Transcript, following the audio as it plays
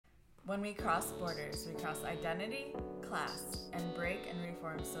When we cross borders, we cross identity, class, and break and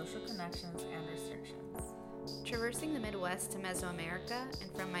reform social connections and restrictions. Traversing the Midwest to Mesoamerica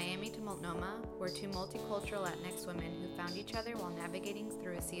and from Miami to Multnomah, we're two multicultural Latinx women who found each other while navigating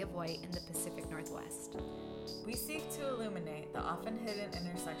through a sea of white in the Pacific Northwest. We seek to illuminate the often hidden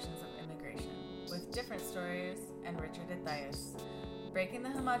intersections of immigration with different stories and richer detalles, breaking the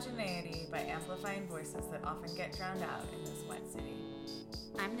homogeneity by amplifying voices that often get drowned out in this white city.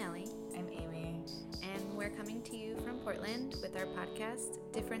 I'm Nellie. I'm Amy. And we're coming to you from Portland with our podcast,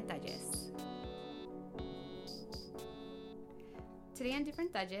 Different Talles. Today on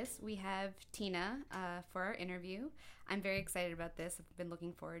Different Talles, we have Tina for our interview. I'm very excited about this. I've been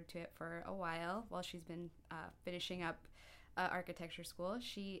looking forward to it for a while she's been finishing up architecture school.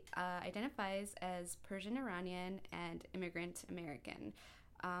 She identifies as Persian-Iranian and Immigrant American.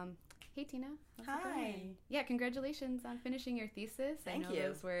 Hey, Tina. How's it going? Yeah, congratulations on finishing your thesis. Thank you. I know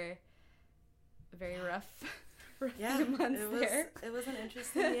those were very rough yeah, few months there. It was an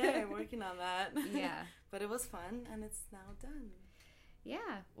interesting year working on that. Yeah. But it was fun, and it's now done. Yeah.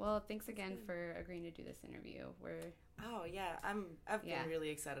 Well, thanks again for agreeing to do this interview. Oh, yeah. I've been really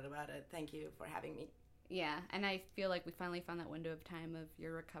excited about it. Thank you for having me. Yeah, and I feel like we finally found that window of time of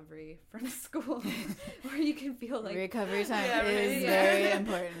your recovery from school where you can feel like... Recovery time is very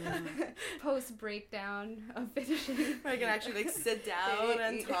important. Post-breakdown of finishing. Where I can actually sit down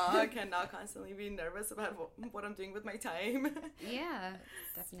and talk and not constantly be nervous about what I'm doing with my time. Yeah,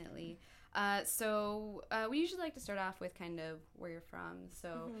 definitely. So we usually like to start off with kind of where you're from.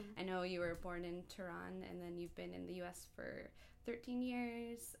 So I know you were born in Tehran, and then you've been in the U.S. for 13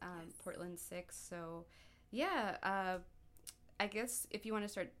 years, Portland 6. So yeah, I guess if you want to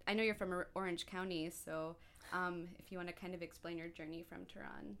start, I know you're from Orange County, so if you want to kind of explain your journey from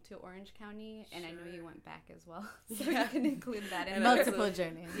Tehran to Orange County, and I know you went back as well, so you can include that in multiple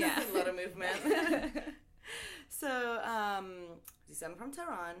journeys. Yeah, a lot of movement. So, I'm from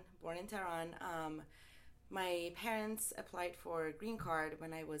Tehran, born in Tehran. My parents applied for a green card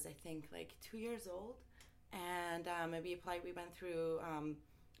when I was, I think, like 2 years old. And we went through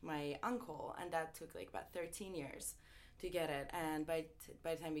my uncle, and that took like about 13 years to get it. And by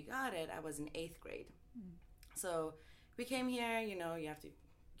the time we got it, I was in 8th grade. So we came here, you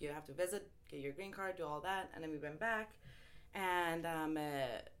have to visit, get your green card, do all that. And then we went back. And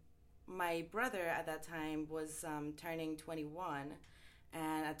my brother at that time was turning 21,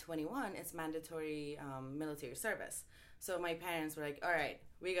 and at 21 it's mandatory military service. So my parents were like, all right,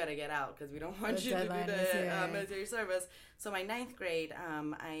 we got to get out because we don't want you to do the military service. So my 9th grade,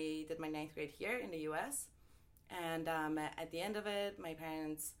 I did my 9th grade here in the U.S. And at the end of it,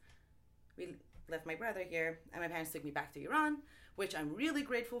 we left my brother here, and my parents took me back to Iran, which I'm really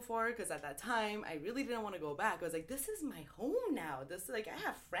grateful for, because at that time I really didn't want to go back. I was like, this is my home now. I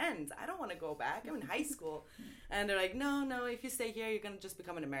have friends. I don't want to go back. I'm in high school. And they're like, no, if you stay here, you're going to just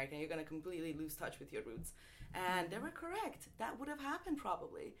become an American. You're going to completely lose touch with your roots. And they were correct. That would have happened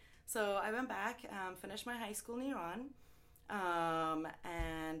probably. So I went back, finished my high school in Iran,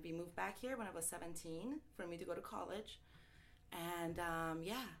 and we moved back here when I was 17 for me to go to college. And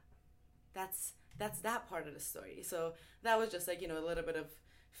that's that part of the story. So that was just like, a little bit of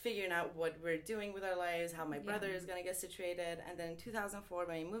figuring out what we're doing with our lives, how my brother is going to get situated. And then in 2004,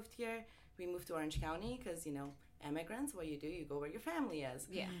 when we moved here, we moved to Orange County because, immigrants, what you do, you go where your family is.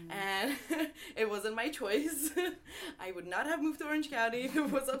 Yeah. And it wasn't my choice. I would not have moved to Orange County if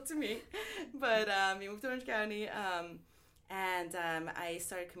it was up to me. But we moved to Orange County, and I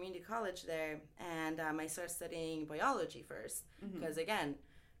started community college there, and I started studying biology first. Because, again,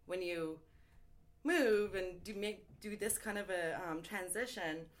 when you move and do this kind of a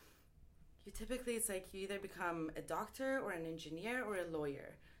transition, it's like you either become a doctor or an engineer or a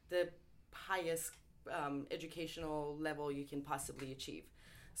lawyer, the highest educational level you can possibly achieve.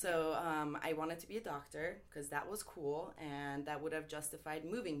 So I wanted to be a doctor because that was cool, and that would have justified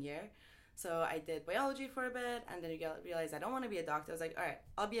moving here. So I did biology for a bit, and then you realize I don't want to be a doctor. I was like, all right,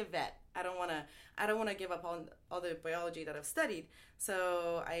 I'll be a vet. I don't want to give up on all the biology that I've studied.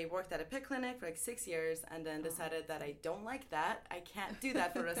 So I worked at a pig clinic for like 6 years, and then decided that I don't like that. I can't do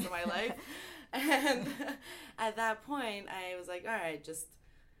that for the rest of my life. And at that point, I was like, all right, just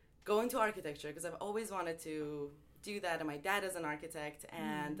go into architecture, because I've always wanted to do that. And my dad is an architect,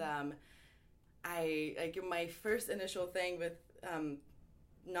 and my first initial thing with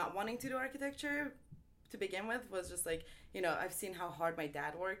not wanting to do architecture to begin with was just like, I've seen how hard my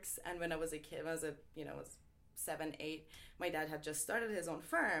dad works. And when I was a kid, I was 7, 8, my dad had just started his own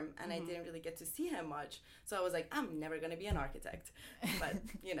firm, and I didn't really get to see him much. So I was like, I'm never going to be an architect. But,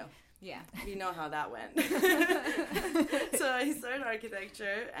 Yeah. You know how that went. So I started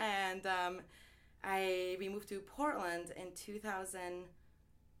architecture, and we moved to Portland in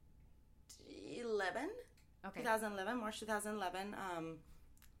 2011. Okay. 2011, March 2011,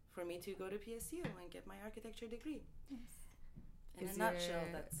 for me to go to PSU and get my architecture degree. In a nutshell,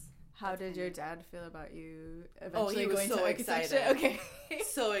 How did your dad feel about you eventually going so to architecture? Excited. Okay.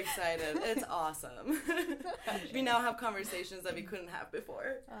 So excited. It's awesome. We now have conversations that we couldn't have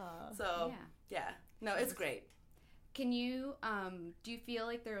before. So, yeah. No, it's great. Can you, do you feel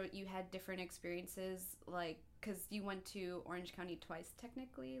like you had different experiences, like, because you went to Orange County twice,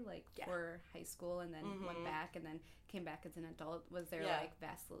 technically, like, for high school, and then went back, and then came back as an adult. Was there, like,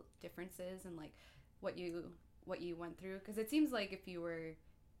 vast differences in, like, what you went through? Because it seems like if you were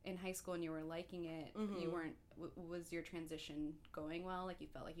in high school and you were liking it, you weren't, was your transition going well? Like, you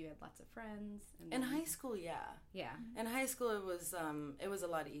felt like you had lots of friends? And in high school, yeah. In high school, it was a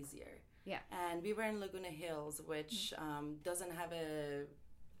lot easier. Yeah. And we were in Laguna Hills, which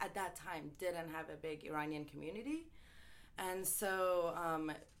at that time, didn't have a big Iranian community. And so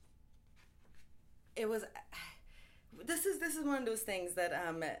it was, this is one of those things that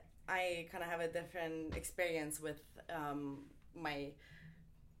I kind of have a different experience with my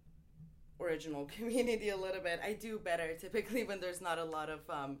original community a little bit. I do better typically when there's not a lot of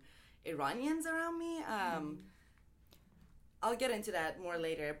Iranians around me. I'll get into that more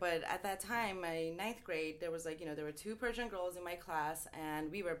later, but at that time, my 9th grade, there was there were 2 Persian girls in my class, and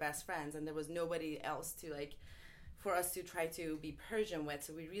we were best friends, and there was nobody else for us to try to be Persian with,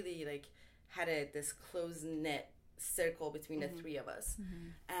 so we really had this close-knit circle between the 3 of us,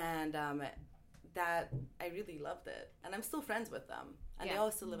 and that I really loved it, and I'm still friends with them, and they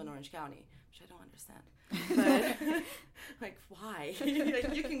all still live in Orange County, which I don't understand. But why?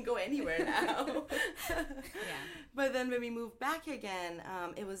 You can go anywhere now. But then when we moved back again,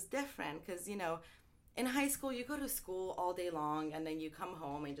 it was different because in high school you go to school all day long and then you come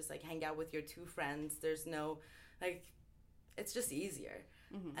home and just hang out with your 2 friends. There's no it's just easier.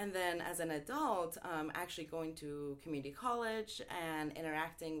 And then as an adult, actually going to community college and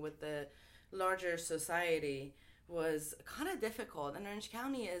interacting with the larger society was kind of difficult. And Orange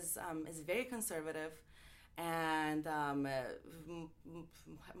County is very conservative, and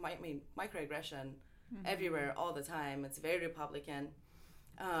microaggression everywhere all the time. It's very Republican,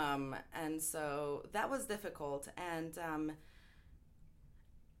 and so that was difficult. And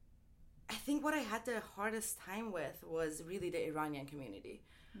I think what I had the hardest time with was really the Iranian community.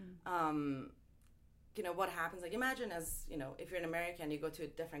 What happens, imagine if you're an American, you go to a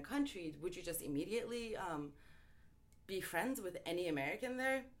different country, would you just immediately be friends with any American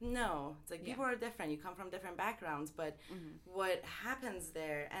there? No. It's people are different. You come from different backgrounds, but what happens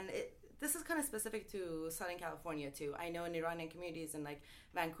there, and this is kind of specific to Southern California too. I know in Iranian communities in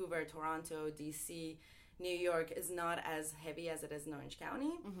Vancouver, Toronto, DC, New York is not as heavy as it is in Orange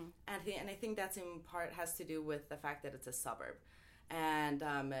County. And I think that's in part has to do with the fact that it's a suburb. And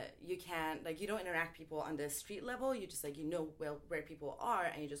you can't, you don't interact people on the street level. You just, where people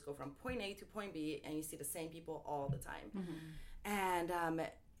are, and you just go from point A to point B, and you see the same people all the time. And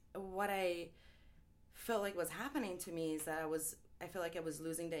what I felt like was happening to me is that I feel like I was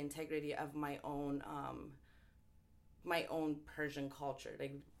losing the integrity of my own Persian culture,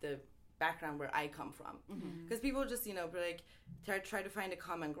 the background where I come from. Because people just, try to find a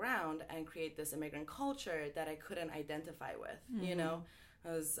common ground and create this immigrant culture that I couldn't identify with,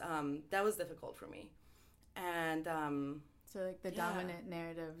 that was difficult for me. And so the dominant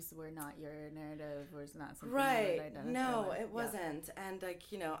narratives were not your narrative, was not something right. you would identify No, with. It wasn't. And I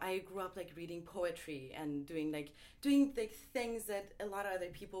grew up reading poetry and doing things that a lot of other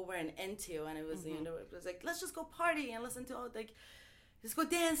people weren't into, and it was it was let's just go party and listen to all just go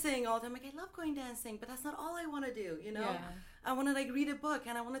dancing all the time. I love going dancing, but that's not all I want to do, I want to read a book,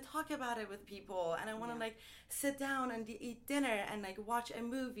 and I want to talk about it with people, and I want to sit down and eat dinner and watch a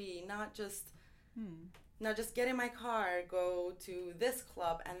movie, not just get in my car, go to this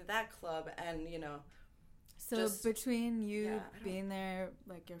club and that club, and So between you being there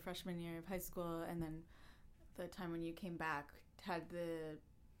your freshman year of high school and then the time when you came back, had the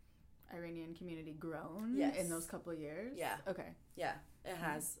Iranian community grown in those couple of years? Yeah. Okay. Yeah, it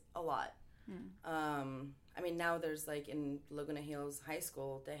has a lot. Now there's in Laguna Hills High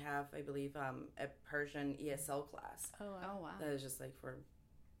School, they have, I believe, a Persian ESL class. Oh, wow. That is just for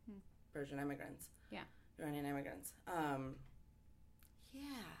Persian immigrants. Yeah. Iranian immigrants.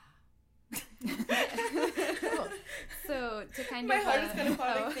 Cool. So to kind my of heart is kind of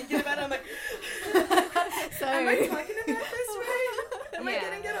falling thinking about it. I'm like, sorry. am I talking about this right? Am I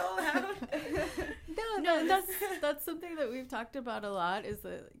getting it all out? No, that's something that we've talked about a lot, is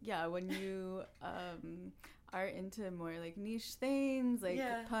that, yeah, when you are into more like niche things like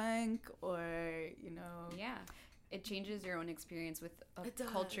punk or, you know. Yeah. It changes your own experience with a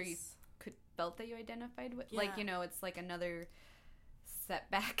culture you felt that you identified with. Like, you know, it's like another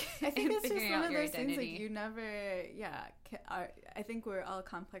setback. I think it's figuring just one out of your those identity. things, like, you never, I think we're all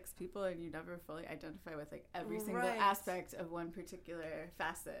complex people, and you never fully identify with like every single aspect of one particular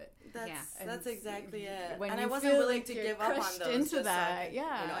facet. That's exactly it. When and I wasn't willing to give up on those. Into that, you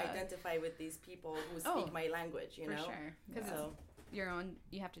know, identify with these people who speak my language. You know, for sure, because it's your own.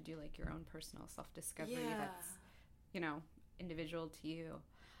 You have to do like your own personal self-discovery. That's, you know, individual to you.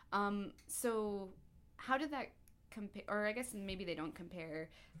 So how did that compare, or I guess maybe they don't compare,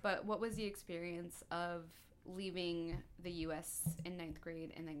 but what was the experience of leaving the U.S. in 9th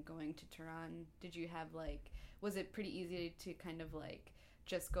grade and then going to Tehran? Did you have like, was it pretty easy to kind of like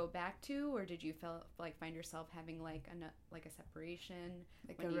just go back to, or did you find yourself having like a separation,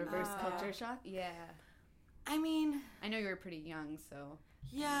 like a reverse culture shock? Yeah. I mean, I know you were pretty young, so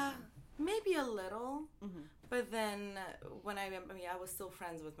yeah, maybe a little, but then when I was still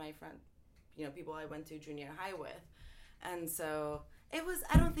friends with my friend, you know, people I went to junior high with, and so it was,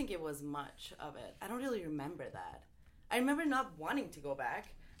 I don't think it was much of it. I don't really remember that. I remember not wanting to go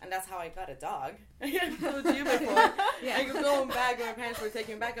back, and that's how I got a dog. I told you before. I was going back when my parents were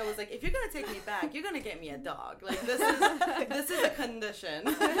taking me back. I was like, if you're gonna take me back, you're gonna get me a dog. Like, this is a condition.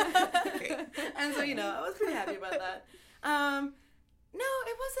 And so, you know, I was pretty happy about that. No,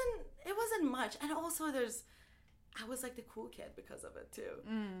 it wasn't much, and also I was like the cool kid because of it too,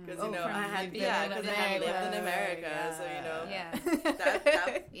 because you know I had lived in America, so you know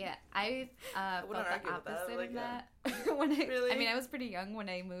I felt the opposite of that. Really? I mean, I was pretty young when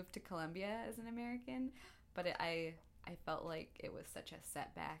I moved to Colombia as an American, but I felt like it was such a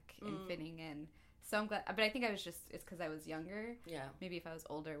setback in fitting in. So I'm glad, but I think it's because I was younger. Yeah. Maybe if I was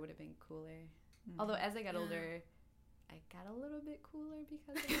older, it would have been cooler. Although as I got older, I got a little bit cooler because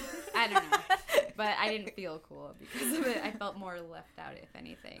of it. I don't know. But I didn't feel cool because of it. I felt more left out, if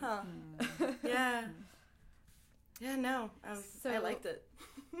anything. Huh. Yeah. Yeah, no. I liked it.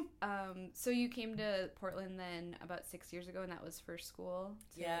 So you came to Portland then about 6 years ago, and that was for school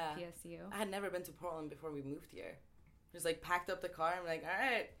to PSU? I had never been to Portland before we moved here. Just like packed up the car and like, all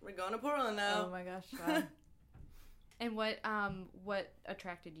right, we're going to Portland now. Oh my gosh. Wow. And what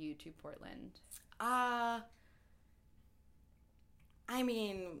attracted you to Portland? I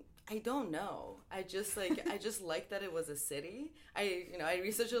mean, I don't know. I just liked that it was a city. I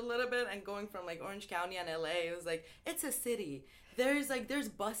researched a little bit, and going from like Orange County and LA, it was like, it's a city. There's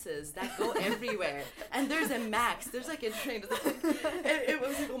buses that go everywhere, and there's a Max. There's like a train. It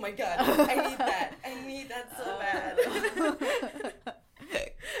was like, oh my god, I need that so bad.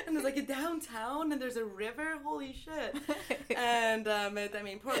 And there's like a downtown, and there's a river. Holy shit! And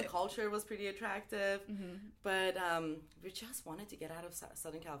Portland culture was pretty attractive, but we just wanted to get out of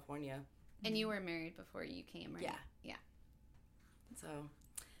Southern California. And you were married before you came, right? Yeah. So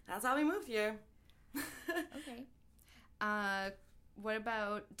that's how we moved here. Okay. What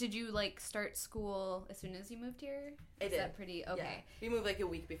about, did you like start school as soon as you moved here? I did. Is that pretty, okay. Yeah. We moved like a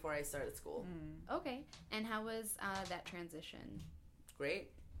week before I started school. Okay. And how was that transition?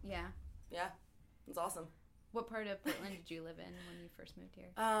 Great. Yeah. Yeah. It was awesome. What part of Portland did you live in when you first moved here?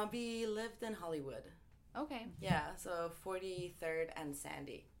 We lived in Hollywood. Okay. Yeah, so 43rd and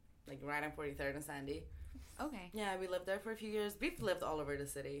Sandy. Like right on 43rd and Sandy. Okay. Yeah, we lived there for a few years. We've lived all over the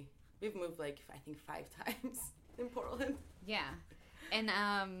city. We've moved like, I think 5 times in Portland. Yeah. And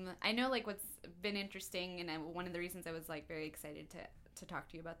I know like what's been interesting, and one of the reasons I was like very excited to talk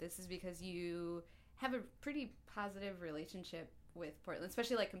to you about this is because you have a pretty positive relationship with Portland,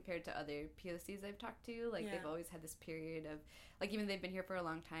 especially like compared to other POCs I've talked to. Like they've always had this period of, like, even they've been here for a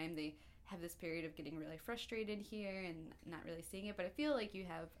long time, they have this period of getting really frustrated here and not really seeing it. But I feel like you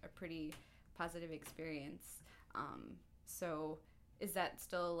have a pretty positive experience. So is that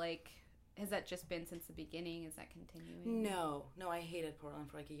still like, has that just been since the beginning? Is that continuing? No, I hated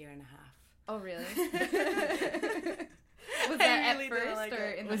Portland for like a year and a half. Oh, really? Was that really at first, like or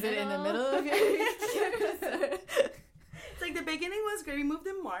it. was it in the middle of your years? It's like the beginning was great. We moved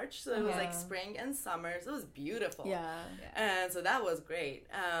in March, so it was like spring and summer, so it was beautiful. Yeah. And so that was great.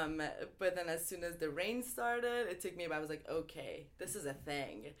 But then as soon as the rain started, it took me about, I was like, okay, this is a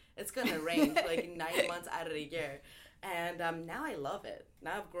thing. It's gonna rain for like 9 months out of the year. And now I love it.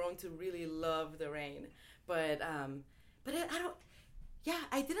 Now I've grown to really love the rain. But I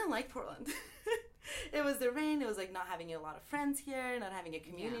didn't like Portland. It was the rain. It was like not having a lot of friends here, not having a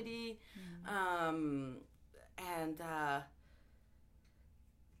community. I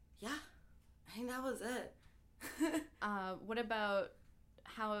think that was it. What about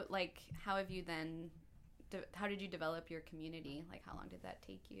how have you then? How did you develop your community? Like, how long did that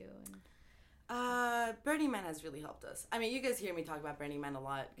take you? Burning Man has really helped us. I mean, you guys hear me talk about Burning Man a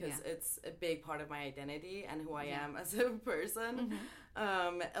lot because it's a big part of my identity and who I am as a person.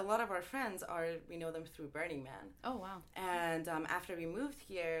 A lot of our friends we know them through Burning Man. Oh, wow. And after we moved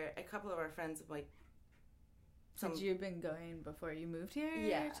here, a couple of our friends, Had you been going before you moved here?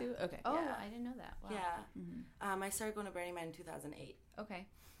 Yeah. Too? Okay. Oh, yeah. I didn't know that. Wow. Yeah. I started going to Burning Man in 2008. Okay.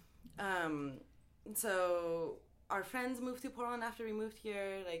 So our friends moved to Portland after we moved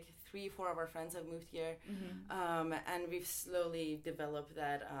here. Like 3-4 of our friends have moved here, and we've slowly developed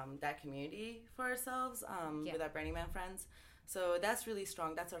that community for ourselves with our Burning Man friends. So that's really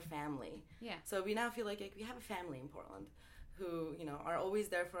strong. That's our family. Yeah. So we now feel like we have a family in Portland, who are always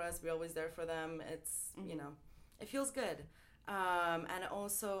there for us. We're always there for them. It's it feels good, and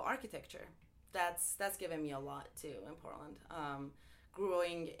also architecture. That's given me a lot too in Portland.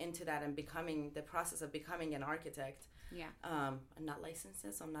 Growing into that and the process of becoming an architect. Yeah. I'm not licensed,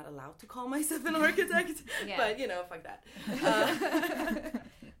 so I'm not allowed to call myself an architect. But fuck that.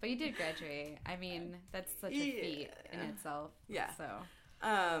 But you did graduate. I mean, that's such a feat in itself. Yeah. So.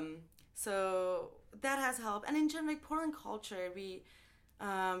 So that has helped, and in general, like Portland culture, we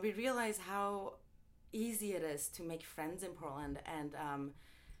realize how easy it is to make friends in Portland, and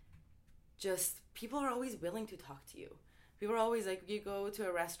just people are always willing to talk to you. People are always like, you go to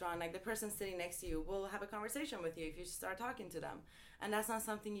a restaurant, like the person sitting next to you will have a conversation with you if you start talking to them. And that's not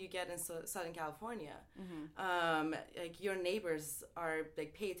something you get in Southern California. Like your neighbors are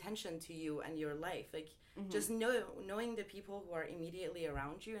like, pay attention to you and your life. Like just knowing the people who are immediately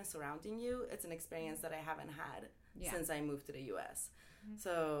around you and surrounding you, it's an experience that I haven't had since I moved to the U.S.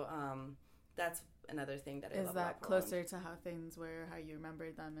 So that's another thing that I love about Portland. Is that closer to how things were, how you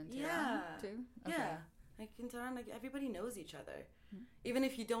remembered them in Tehran too? Okay. Yeah. Like in Tehran, like everybody knows each other. Even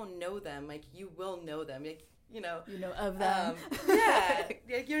if you don't know them, like you will know them. Like you know of them.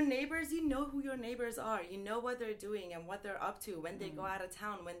 Like your neighbors, you know who your neighbors are. You know what they're doing and what they're up to when they go out of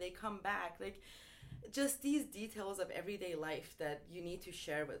town, when they come back. Like just these details of everyday life that you need to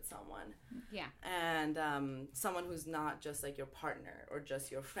share with someone. Yeah. And someone who's not just like your partner or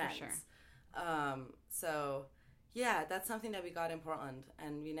just your friends. For sure. So. Yeah, that's something that we got in Portland,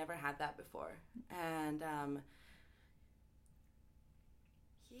 and we never had that before. And,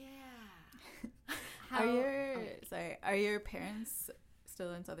 Are your parents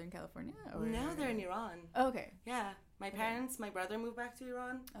still in Southern California? Or? No, they're in Iran. Oh, okay. Yeah, my brother moved back to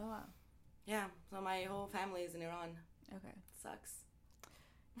Iran. Oh, wow. Yeah, so my whole family is in Iran. Okay. Sucks.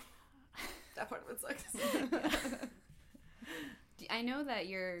 That part of it sucks. I know that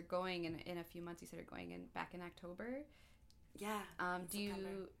you're going in a few months. You said you're going back in October. Yeah. Do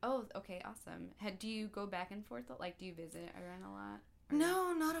you? Oh, okay, awesome. Do you go back and forth? Like, do you visit Iran a lot? Or?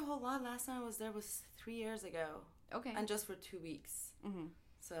 No, not a whole lot. Last time I was there was 3 years ago. Okay. And just for 2 weeks.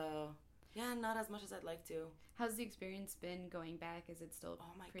 So yeah, not as much as I'd like to. How's the experience been going back? Is it still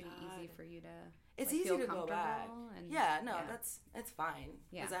pretty easy for you to? It's like, easy to go back. And, it's fine.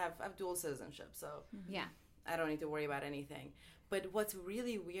 Because I have dual citizenship, so yeah, I don't need to worry about anything. But what's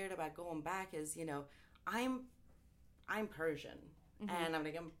really weird about going back is, I'm Persian. And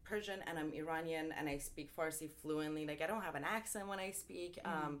I'm Persian and I'm Iranian and I speak Farsi fluently. Like, I don't have an accent when I speak.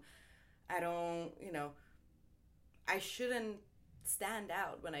 I don't, I shouldn't stand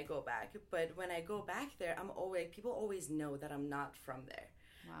out when I go back. But when I go back there, people always know that I'm not from there.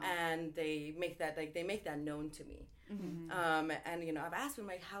 Wow. And they make that known to me. And, I've asked them,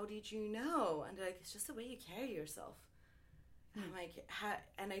 like, how did you know? And they're like, it's just the way you carry yourself. I'm like, you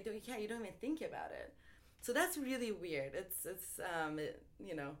don't even think about it. So that's really weird. It's I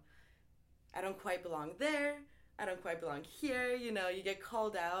don't quite belong there. I don't quite belong here. You get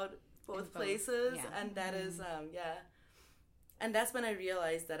called out both places. Yeah. And that is, And that's when I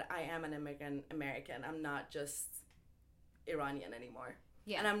realized that I am an immigrant American. I'm not just Iranian anymore.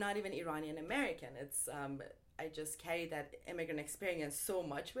 Yeah. And I'm not even Iranian American. It's, I just carry that immigrant experience so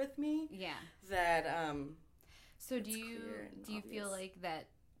much with me. Yeah. That, so do you feel like that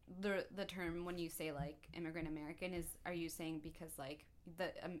the term when you say like immigrant American are you saying because like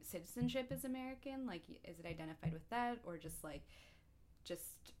the citizenship is American, like is it identified with that, or just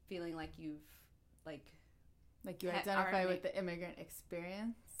feeling like you've like you identify with the immigrant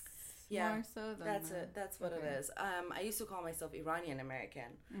experience? Yeah, more so than that's what it is. I used to call myself Iranian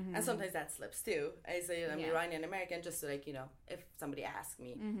American, and sometimes that slips too. I say I'm Iranian American just so if somebody asks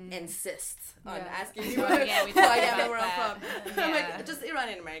me, insists on asking me where I'm from. I'm like, just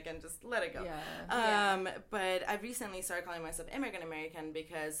Iranian American, just let it go. But I recently started calling myself immigrant American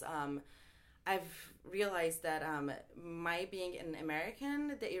because I've realized that my being an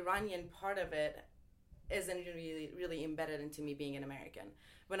American, the Iranian part of it isn't really embedded into me being an American.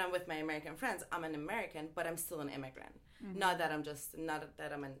 When I'm with my American friends, I'm an American, but I'm still an immigrant. Not that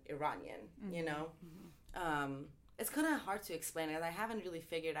I'm an Iranian, you know? It's kind of hard to explain it. I haven't really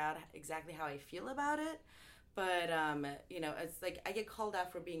figured out exactly how I feel about it. But, you know, it's like I get called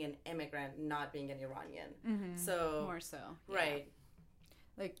out for being an immigrant, not being an Iranian. So More so. Right.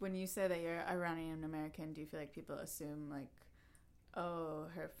 Like, when you say that you're Iranian American, do you feel like people assume, like, oh,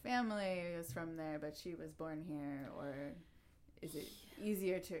 her family is from there, but she was born here? Or is it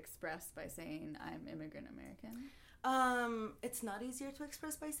easier to express by saying I'm immigrant American? It's not easier to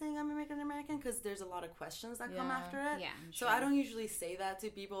express by saying I'm immigrant American because there's a lot of questions that come after it. Yeah, so I don't usually say that to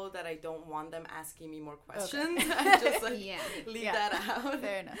people that I don't want them asking me more questions. Okay. I just leave that out.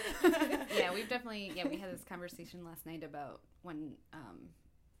 Fair enough. We've definitely we had this conversation last night about when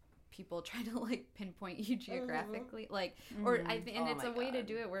people try to like pinpoint you geographically, like, or and it's a way to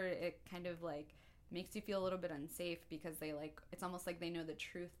do it where it kind of like makes you feel a little bit unsafe because they like it's almost like they know the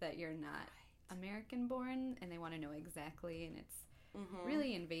truth that you're not American born and they want to know exactly, and it's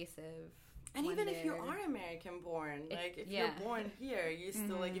really invasive. And even if you are American born, like if you're born here, you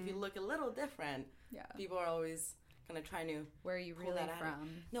still like if you look a little different, people are always kind of trying to where are you really from?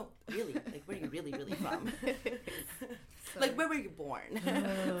 No, really, like where are you really from? Like where were you born? So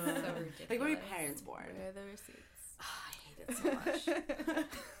ridiculous. Like where were your parents born? Where are the receipts? Oh, I hate it so much.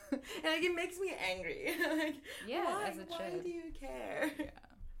 And like it makes me angry. Like as it should. Why do you care?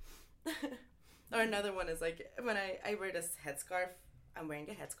 Yeah. Or another one is like when I wear this headscarf. I'm wearing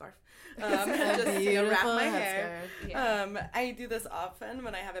a headscarf. Just to wrap my hair. Yeah. I do this often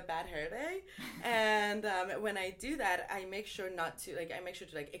when I have a bad hair day, and when I do that, I make sure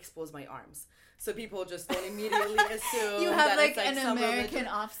to expose my arms. So people just don't immediately assume you have that like it's like an some American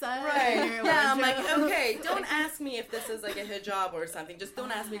offset. Right. Yeah, I'm like, okay, don't ask me if this is like a hijab or something. Just don't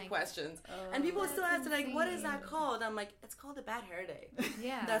ask me questions. And people still ask like, what is that called? I'm like, it's called a bad hair day.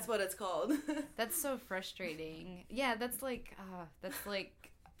 Yeah. That's what it's called. That's so frustrating. Yeah, that's like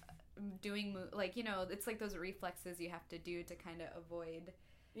doing, like, you know, it's like those reflexes you have to do to kind of avoid.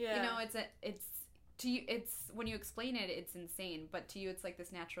 Yeah. You know, it's to you, it's when you explain it, it's insane, but to you, it's like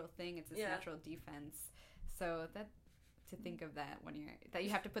this natural thing. It's this natural defense. So to think of that when that you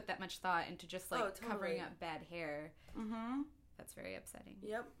have to put that much thought into just like covering up bad hair. That's very upsetting.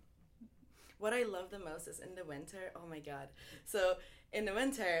 Yep. What I love the most is in the winter. Oh my god! So in the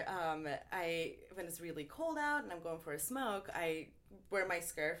winter, when it's really cold out and I'm going for a smoke, I wear my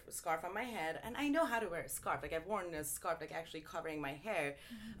scarf on my head, and I know how to wear a scarf. Like I've worn a scarf like actually covering my hair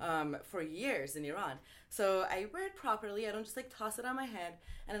for years in Iran. So I wear it properly. I don't just like toss it on my head,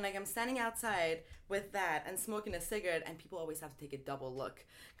 and then like I'm standing outside with that and smoking a cigarette, and people always have to take a double look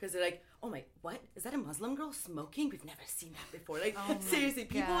because they're like, "Oh my, what is that? A Muslim girl smoking? We've never seen that before." Like seriously,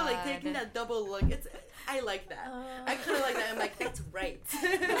 people are like taking that double look. I like that. I kind of like that. I'm like, that's right.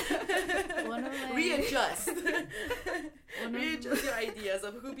 Readjust. Readjust your ideas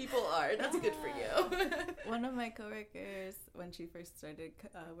of who people are. That's good for you. One of my coworkers, when she first started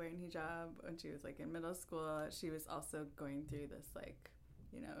wearing hijab, when she was like in middle school, she was also going through this like,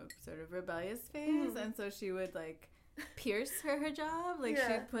 you know, sort of rebellious phase, and so she would like pierce her hijab, like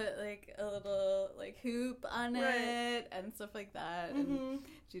she'd put like a little like hoop on it and stuff like that, and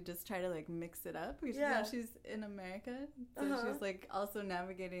she'd just try to like mix it up because now she's in America, so she's like also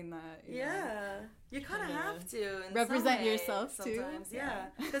navigating that. You know, you kind of have to represent yourself sometimes, too.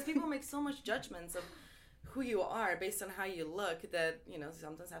 Because people make so much judgments of who you are based on how you look that, you know,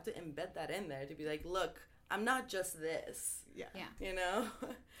 sometimes have to embed that in there to be like, look, I'm not just this. Yeah. You know?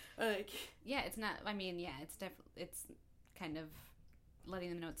 Like, yeah, it's not, I mean, yeah, it's definitely, it's kind of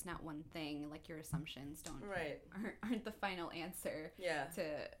letting them know it's not one thing, like your assumptions aren't the final answer to,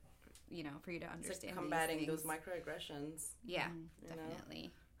 you know, for you to understand. It's like combating those microaggressions. Yeah,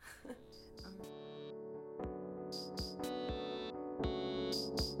 definitely.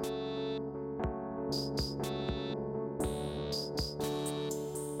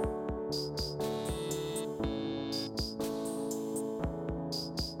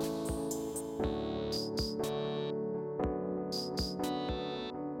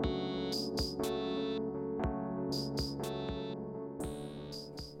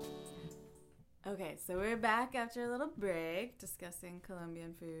 Okay, so we're back after a little break discussing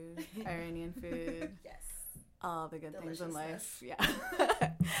Colombian food, Iranian food. Yes. All the good things in life. Yeah.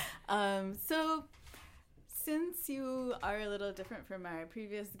 So since you are a little different from our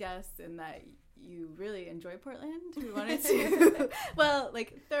previous guests in that you really enjoy Portland, we wanted to, well,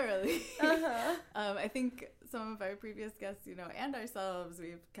 like thoroughly. I think some of our previous guests, you know, and ourselves,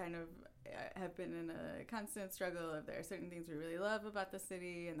 we've kind of have been in a constant struggle of there are certain things we really love about the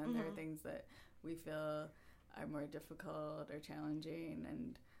city, and then there are things that we feel are more difficult or challenging.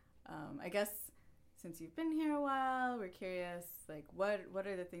 And I guess since you've been here a while, we're curious, like, what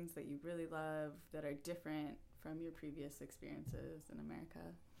are the things that you really love that are different from your previous experiences in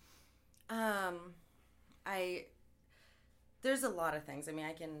America? There's a lot of things. I mean,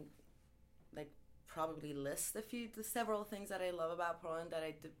 I can probably list several things that I love about Portland that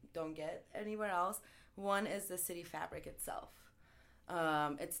I don't get anywhere else. One is the city fabric itself.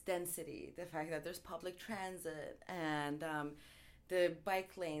 Its density, the fact that there's public transit, and the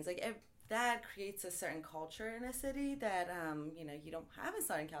bike lanes. That creates a certain culture in a city that you don't have in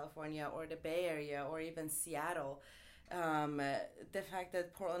Southern California or the Bay Area or even Seattle. The fact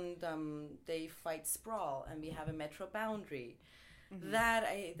that Portland, they fight sprawl and we have a metro boundary.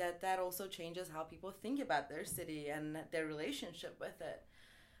 That also changes how people think about their city and their relationship with it.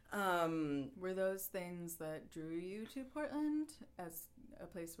 Were those things that drew you to Portland as a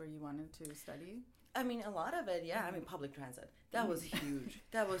place where you wanted to study? I mean, a lot of it, yeah. I mean, public transit. That was huge.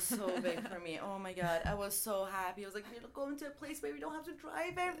 That was so big for me. Oh, my God. I was so happy. I was like, we're going to a place where we don't have to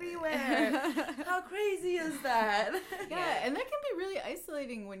drive everywhere. How crazy is that? Yeah, and that can be really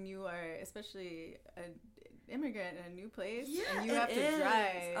isolating when you are, especially an immigrant in a new place, and you have to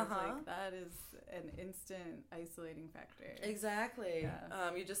drive. Like, that is an instant isolating factor. Exactly.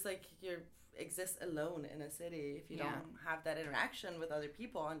 Yeah. You just, you're exist alone in a city if you don't have that interaction with other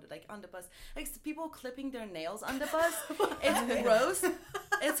people on the bus. People clipping their nails on the bus. It's gross.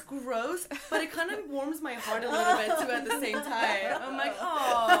 It's gross, but it kind of warms my heart a little bit too at the same time. I'm like,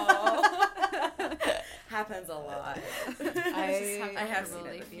 oh. Happens a lot. I have seen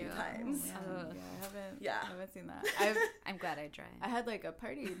it a few times. I haven't seen that. I'm glad I tried. I had a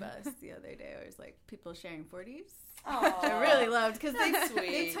party bus the other day where it was people sharing 40s. Aww. I really loved because they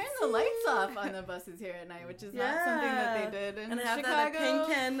turn the lights off on the buses here at night, which is not something that they did in Chicago. That pink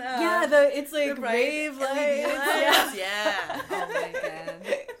and it's rave lights. Yeah. Oh my God.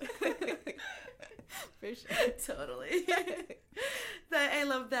 For sure. Totally. I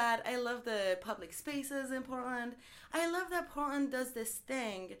love that. I love the public spaces in Portland. I love that Portland does this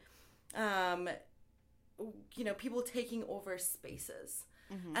thing, people taking over spaces.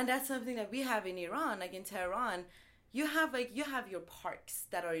 Mm-hmm. And that's something that we have in Iran, in Tehran. You have your parks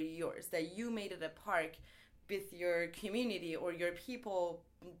that are yours, that you made it a park with your community or your people,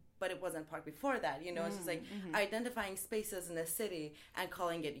 but it wasn't a park before that, It's just identifying spaces in the city and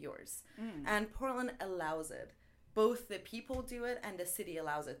calling it yours. And Portland allows it. Both the people do it and the city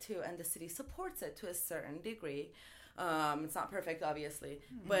allows it too, and the city supports it to a certain degree. It's not perfect, obviously,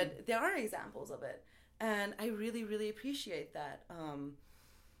 but there are examples of it. And I really, really appreciate that.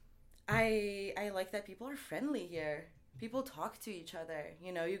 I like that people are friendly here. People talk to each other.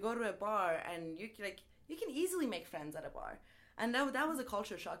 You go to a bar and you can easily make friends at a bar. And that was a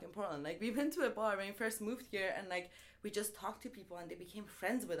culture shock in Portland. We went to a bar when we first moved here, and we just talked to people and they became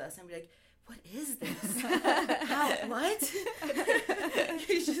friends with us, and we're like, what is this? How? What?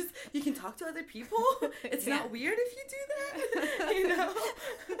 You can talk to other people? It's not weird if you do that?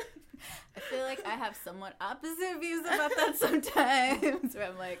 I feel like I have somewhat opposite views about that sometimes, where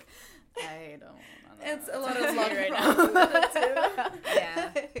I'm like, I don't know. It's a lot of luck right now with it too.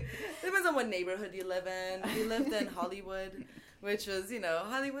 Yeah. Depends on what neighborhood you live in. We lived in Hollywood, which was,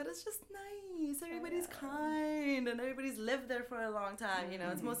 Hollywood is just nice. Everybody's kind, and everybody's lived there for a long time.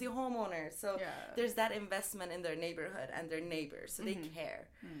 It's mostly homeowners. So there's that investment in their neighborhood and their neighbors, so they care.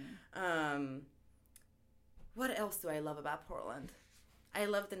 What else do I love about Portland? I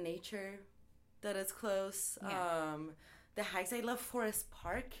love the nature that is close. The hikes. I love Forest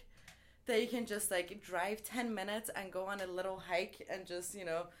Park. That you can just drive 10 minutes and go on a little hike and just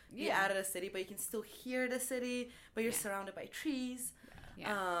be out of the city, but you can still hear the city, but you're surrounded by trees.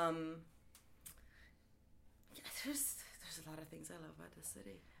 There's a lot of things I love about the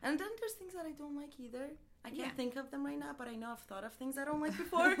city, and then there's things that I don't like either. I can't think of them right now, but I know I've thought of things I don't like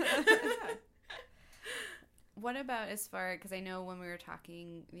before. What about because I know when we were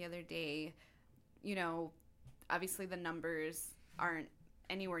talking the other day, obviously the numbers aren't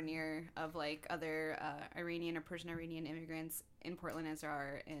anywhere near of other Iranian or Persian-Iranian immigrants in Portland as there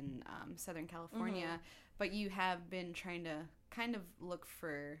are in Southern California, but you have been trying to kind of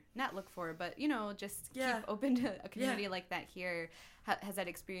just keep open to a community like that here. Has that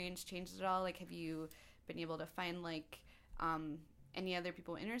experience changed at all? Have you been able to find any other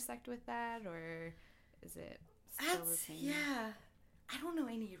people intersect with that, or is it still the same? Yeah, I don't know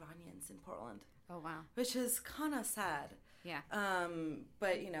any Iranians in Portland. Oh wow, which is kind of sad. Yeah.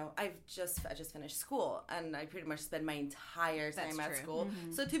 But you know, I just finished school, and I pretty much spent my entire time at school.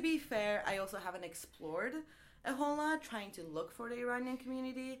 So to be fair, I also haven't explored a whole lot trying to look for the Iranian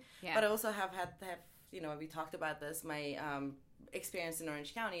community. Yeah. But I also have you know, we talked about this, my experience in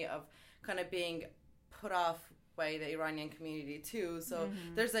Orange County of kind of being put off by the Iranian community too. So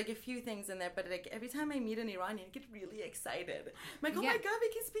there's like a few things in there, but like every time I meet an Iranian, I get really excited. I'm like, oh my God, we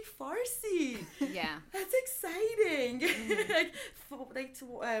can speak Farsi. Yeah. That's exciting.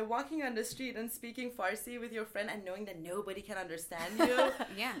 Walking on the street and speaking Farsi with your friend and knowing that nobody can understand you.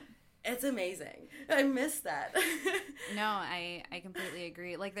 Yeah. It's amazing. I miss that. No, I completely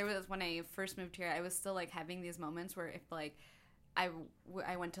agree. Like, there was, when I first moved here, I was still like having these moments where if like I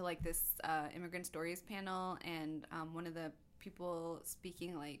went to like this immigrant stories panel, and one of the people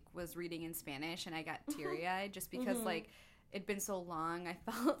speaking like was reading in Spanish, and I got teary-eyed just because like it'd been so long, I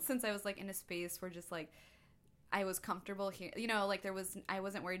felt, since I was like in a space where just like I was comfortable here, you know, like I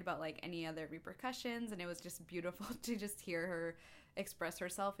wasn't worried about like any other repercussions, and it was just beautiful to just hear her express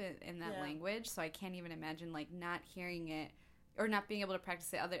herself in that language. So I can't even imagine like not hearing it or not being able to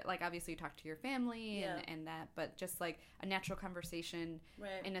practice it. Like obviously you talk to your family and that, but just like a natural conversation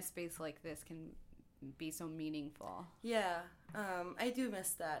in a space like this can be so meaningful. Yeah, I do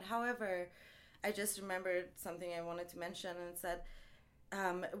miss that. However, I just remembered something I wanted to mention, and it's that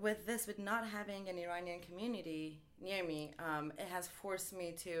with not having an Iranian community near me, it has forced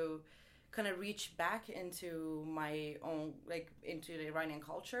me to kind of reach back into my own, like into the Iranian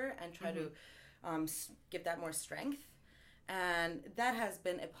culture and try to give that more strength. And that has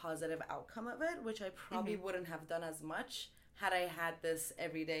been a positive outcome of it, which I probably wouldn't have done as much had I had this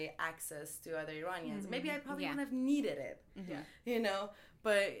everyday access to other Iranians. Maybe I probably wouldn't have needed it, you know?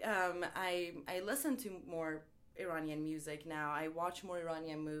 But I listen to more Iranian music now. I watch more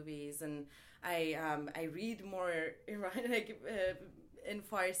Iranian movies, and I read more Iranian in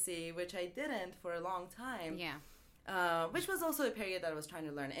Farsi, which I didn't for a long time. Yeah. Which was also a period that I was trying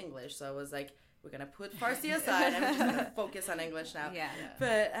to learn English, so I was like, we're gonna put Farsi aside and we're just gonna focus on English now. Yeah.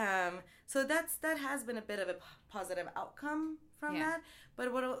 But so that has been a bit of a positive outcome from that.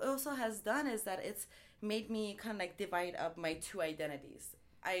 But what it also has done is that it's made me kind of like divide up my two identities.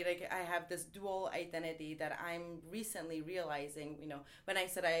 I have this dual identity that I'm recently realizing, you know, when I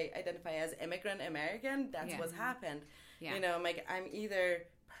said I identify as immigrant American, that's what's happened. Yeah. You know, I'm either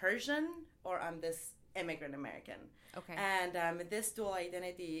Persian or I'm this immigrant American. Okay. And this dual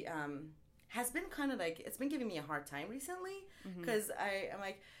identity has been kind of like, it's been giving me a hard time recently, because I'm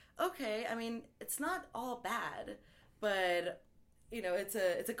like, okay, I mean, it's not all bad, but you know, it's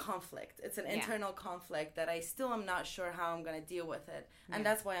a conflict. It's an internal conflict that I still am not sure how I'm going to deal with it. And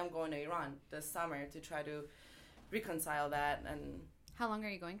that's why I'm going to Iran this summer, to try to reconcile that. And how long are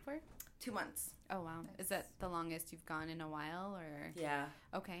you going for? 2 months. Oh, wow. Nice. Is that the longest you've gone in a while, or? Yeah.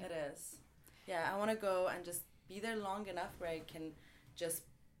 Okay. It is. Yeah, I want to go and just be there long enough where I can just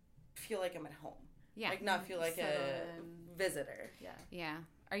feel like I'm at home. Yeah. Like not feel like a visitor. Yeah. Yeah.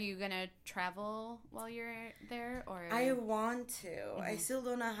 Are you going to travel while you're there, or? I want to. I still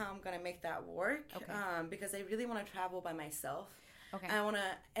don't know how I'm going to make that work. Okay. Because I really want to travel by myself. Okay. I want to,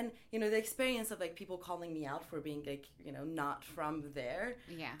 and you know, the experience of like people calling me out for being like, you know, not from there.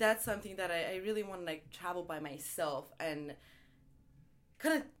 Yeah. That's something that I really want to like travel by myself and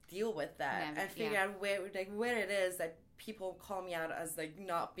kind of deal with that and figure out where it is that people call me out as like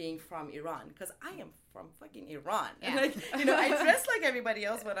not being from Iran, because I am from fucking Iran. Yeah. And like, you know, I dress like everybody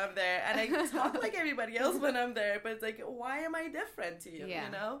else when I'm there, and I talk like everybody else when I'm there, but it's like, why am I different to you? Yeah.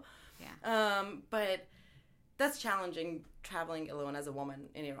 You know? Yeah. But that's challenging, traveling alone as a woman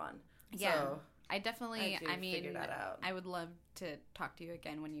in Iran. Yeah. So I definitely, I mean, figure that out. I would love to talk to you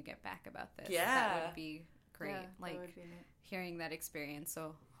again when you get back about this. Yeah. That would be great. Like hearing that experience.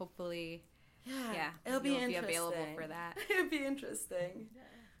 So hopefully, it'll be interesting. Be available for that. It'll be interesting. Yeah.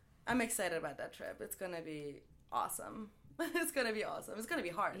 I'm excited about that trip. It's going to be awesome. It's going to be awesome. It's going to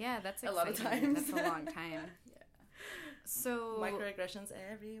be hard. Yeah, that's exciting. A lot of times. That's a long time. So microaggressions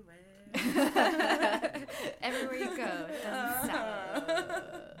everywhere. Everywhere you go, it doesn't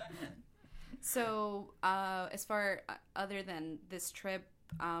stop. So, as far other than this trip,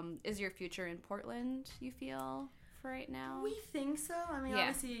 is your future in Portland, you feel, for right now? We think so. I mean,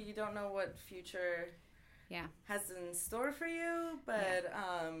 obviously, you don't know what future has in store for you, but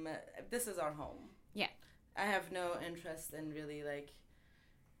this is our home. Yeah. I have no interest in really like.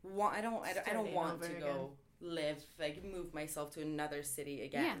 I don't want to go live, like move myself to another city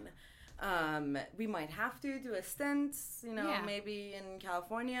again. Yeah. We might have to do a stint, you know, maybe in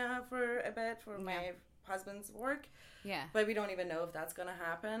California for a bit for my husband's work. Yeah. But we don't even know if that's going to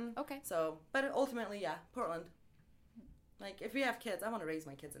happen. Okay. So, but ultimately, Portland. Like, if we have kids, I want to raise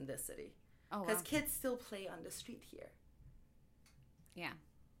my kids in this city. Oh, because wow. kids still play on the street here. Yeah.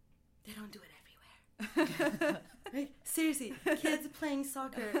 They don't do it everywhere. Like, seriously, kids playing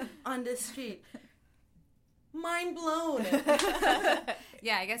soccer on the street. Mind blown.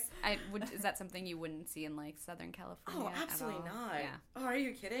 Yeah, I guess is that something you wouldn't see in like Southern California? Oh, absolutely at all? not. Yeah. Oh, are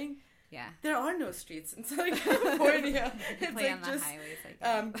you kidding? Yeah. There are no streets in Southern California. It's play like on the just highways like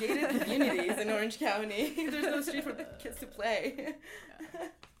that. gated communities in Orange County. There's no street for the kids to play.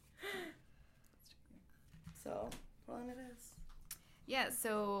 So, Portland it is. Yeah,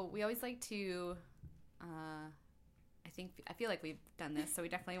 so we always like to I feel like we've done this, so we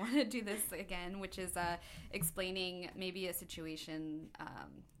definitely want to do this again, which is explaining maybe a situation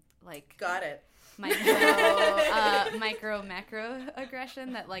like got it. Micro macro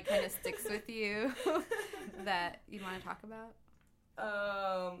aggression that like kind of sticks with you that you want to talk about.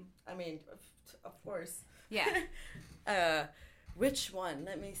 I mean, of course. Yeah. Which one?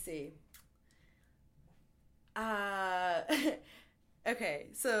 Let me see. Okay,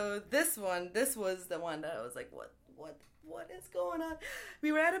 so this was the one that I was like, what is going on?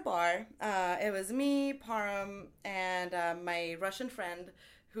 We were at a bar. It was me, Param, and my Russian friend,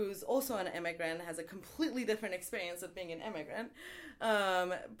 who's also an immigrant, has a completely different experience of being an immigrant.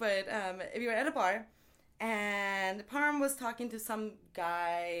 But we were at a bar, and Param was talking to some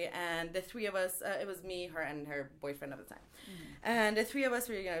guy, and the three of us, it was me, her, and her boyfriend at the time. Mm-hmm. And the three of us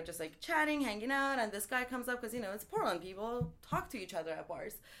were, just like chatting, hanging out, and this guy comes up, because, it's Portland, people talk to each other at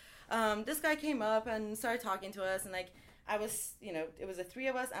bars. This guy came up and started talking to us, and like, I was, it was the three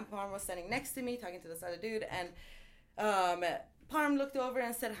of us, and Param was standing next to me, talking to this other dude, and Param looked over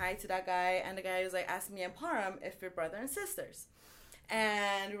and said hi to that guy, and the guy was like, asked me and Param if we're brother and sisters.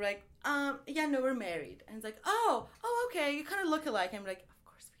 And we're like, yeah, no, we're married. And he's like, oh, okay, you kind of look alike. And I'm like, of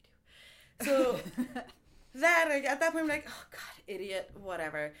course we do. So at that point, I'm like, oh, God, idiot,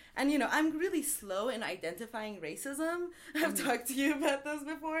 whatever. And, I'm really slow in identifying racism. I've talked to you about this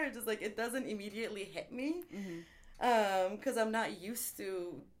before. It's just like, it doesn't immediately hit me. Because I'm not used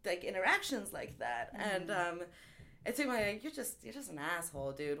to, like, interactions like that. And, it took me like, you're just an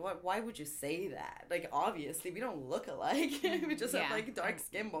asshole, dude. Why would you say that? Like, obviously, we don't look alike. We just have, like, dark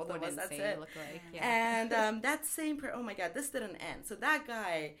skin, both of us. That's it. Look alike. Yeah. And that same oh my God, this didn't end. So that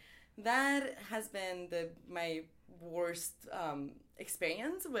guy, that has been my worst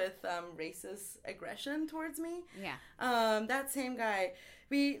experience with racist aggression towards me. Yeah. That same guy,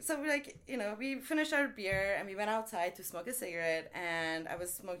 we finished our beer, and we went outside to smoke a cigarette, and I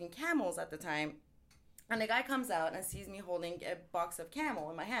was smoking Camels at the time. And the guy comes out and sees me holding a box of Camel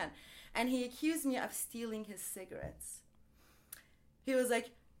in my hand. And he accused me of stealing his cigarettes. He was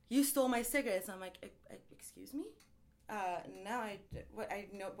like, you stole my cigarettes. I'm like, excuse me? No,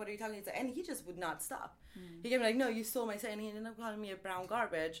 what are you talking about? And he just would not stop. He gave me like, no, you stole my cigarettes. And he ended up calling me a brown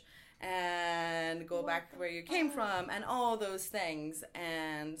garbage and go back where you came from and all those things.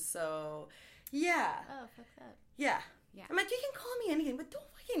 And so, yeah. Oh, fuck that. Yeah. Yeah. I'm like, you can call me anything, but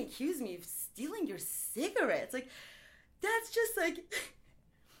don't fucking accuse me of stealing your cigarettes. Like, that's just like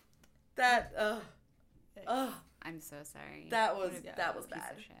that. I'm so sorry. That was bad.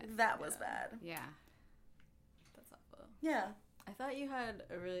 That was bad. Yeah. That's awful. Yeah. I thought you had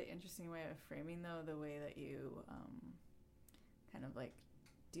a really interesting way of framing, though, the way that you kind of like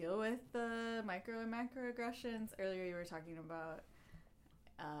deal with the micro and macro aggressions. Earlier, you were talking about.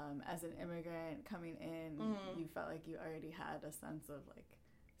 As an immigrant coming in, you felt like you already had a sense of like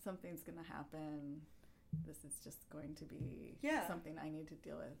something's gonna happen. This is just going to be something I need to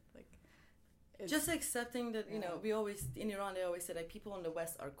deal with. Like just accepting that we always in Iran they always say like people in the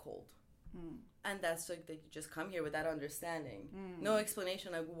West are cold, and that's like that you just come here with that understanding, no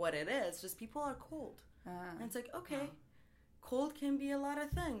explanation of what it is. Just people are cold, and it's like okay, cold can be a lot of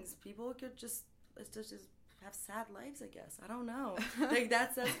things. People could just have sad lives, I guess. I don't know. Like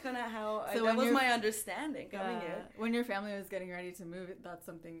that's kind of how that was my understanding coming in. When your family was getting ready to move, that's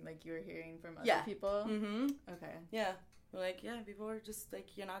something like you were hearing from other people. Okay. Yeah. Like people are just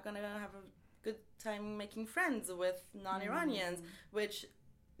like you're not gonna have a good time making friends with non-Iranians, which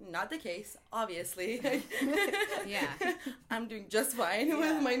not the case, obviously. Yeah. I'm doing just fine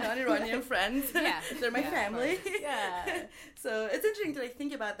with my non-Iranian friends. Yeah. They're my family. Yeah. So it's interesting to like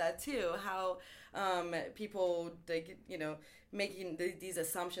think about that too, how people like making these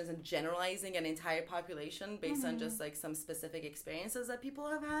assumptions and generalizing an entire population based on just like some specific experiences that people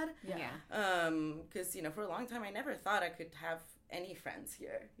have had. Yeah. Because for a long time I never thought I could have any friends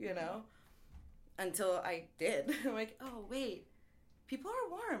here, until I did. I'm like, oh wait, people are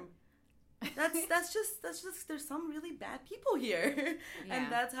warm. that's just there's some really bad people here. Yeah.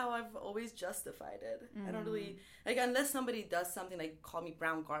 And that's how I've always justified it. I don't really, like, unless somebody does something like call me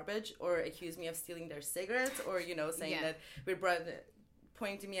brown garbage or accuse me of stealing their cigarettes or, you know, saying that we're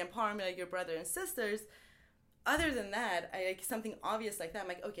pointing to me and Parm like your brother and sisters. Other than that, I like something obvious like that, I'm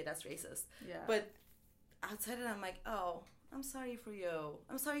like, okay, that's racist. Yeah. But outside of it, I'm like, oh, I'm sorry for you.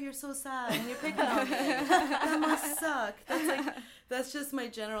 I'm sorry you're so sad and you're picking on me. That must suck. That's just my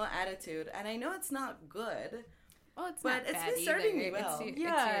general attitude. And I know it's not good. Well, it's but not bad it's been serving me either. well.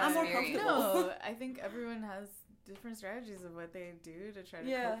 I'm more comfortable. No, I think everyone has different strategies of what they do to try to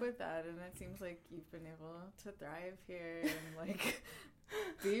cope with that. And it seems like you've been able to thrive here and, like,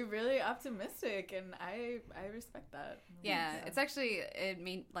 be really optimistic. And I respect that. Yeah, it's actually, it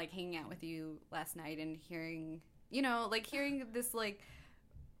made, like, hanging out with you last night and hearing... You know, like, hearing this, like,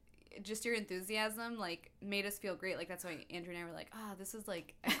 just your enthusiasm, like, made us feel great. Like, that's why Andrew and I were like, oh, this is,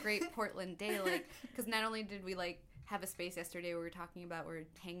 like, a great Portland day. Like, because not only did we, like, have a space yesterday where we were talking about, we're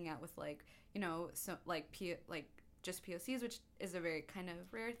hanging out with, like, you know, so, like, just POCs, which is a very kind of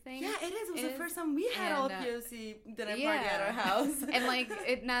rare thing. Yeah, it is. It was the first time we had all POC dinner party at our house. And, like,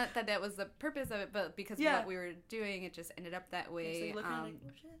 not that was the purpose of it, but because of what we were doing, it just ended up that way. So you look like, oh,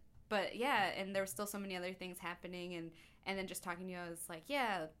 shit. But yeah, and there were still so many other things happening, and then just talking to you, I was like,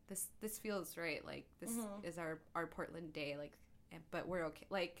 yeah, this feels right. Like, this is our Portland day. Like, but we're okay.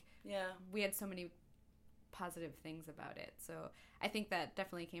 Like, we had so many positive things about it. So I think that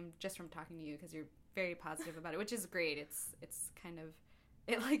definitely came just from talking to you because you're very positive about it, which is great. It's kind of,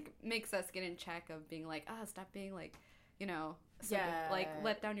 it like makes us get in check of being like, stop being like, you know, like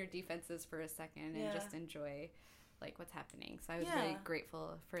let down your defenses for a second and just enjoy like what's happening. So I was really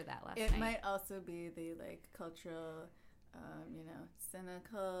grateful for that last night. It might also be the like cultural, you know,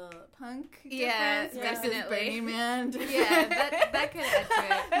 cynical punk difference versus Burning Man. Yeah, that could add to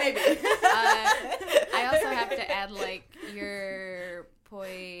it. Maybe. I also have to add like your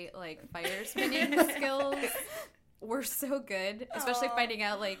poi like fire spinning skills were so good, especially finding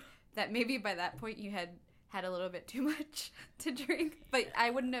out like that maybe by that point you had a little bit too much to drink, but I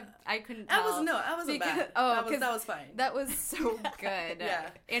couldn't tell. I wasn't bad. That was fine. That was so good. Yeah.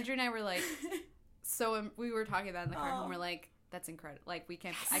 Andrew and I were like, we were talking about it in the car home, we're like, that's incredible. Like,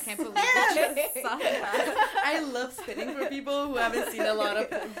 I can't believe we just saw that. I love spinning for people who haven't seen a lot of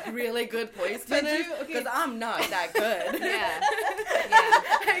really good poi spinners, because I'm not that good. Yeah.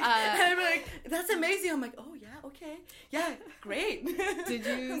 And I'm like, that's amazing. I'm like, oh, yeah, okay. Yeah, great. Did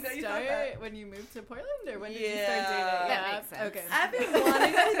you start when you moved to Portland, or when did you start doing it? That makes sense. Okay. I've been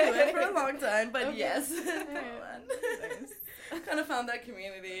wanting to do it for a long time, but yes. Nice. Kind of found that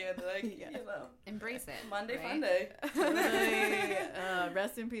community and like, you know. Embrace it. Monday right? Fun Day.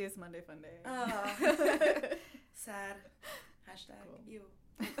 Rest in peace, Monday Fun Day. Sad. Hashtag you.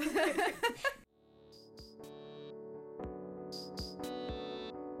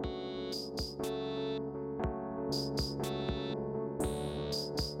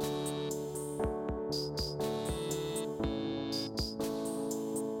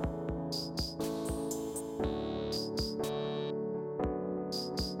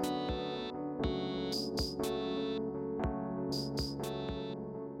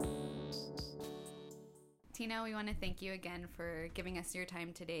 Tina, we want to thank you again for giving us your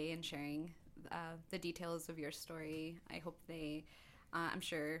time today and sharing the details of your story. I hope I'm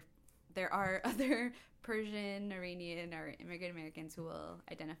sure there are other Persian-Iranian or immigrant Americans who will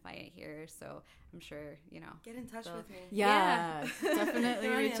identify it here. So I'm sure, you know. Get in touch with me. Yeah. Definitely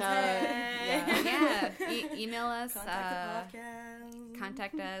reach out. Email us. Contact the podcast.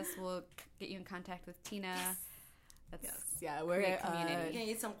 Contact us. We'll get you in contact with Tina. That's we're great community. We can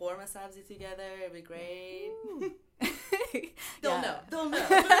eat some korma sabzi together. It'd be great. They'll know.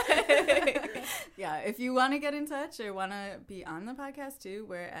 Yeah, if you want to get in touch or want to be on the podcast too,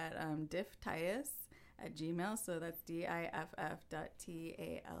 we're at difftales@gmail. So that's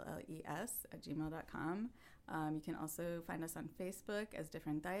diff.tales@gmail.com. You can also find us on Facebook as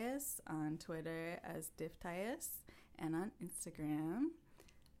Different Dias, on Twitter as difftias, and on Instagram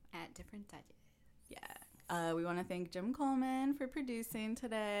at Different Dias. Yeah. We want to thank Jim Coleman for producing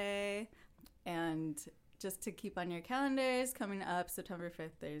today. And just to keep on your calendars, coming up September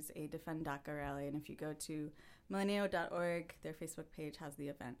 5th, there's a Defend DACA rally. And if you go to millennial.org, their Facebook page has the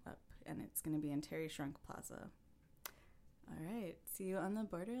event up. And it's going to be in Terry Shrunk Plaza. All right. See you on the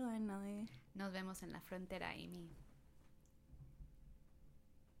borderline, Nelly. Nos vemos en la frontera, Amy.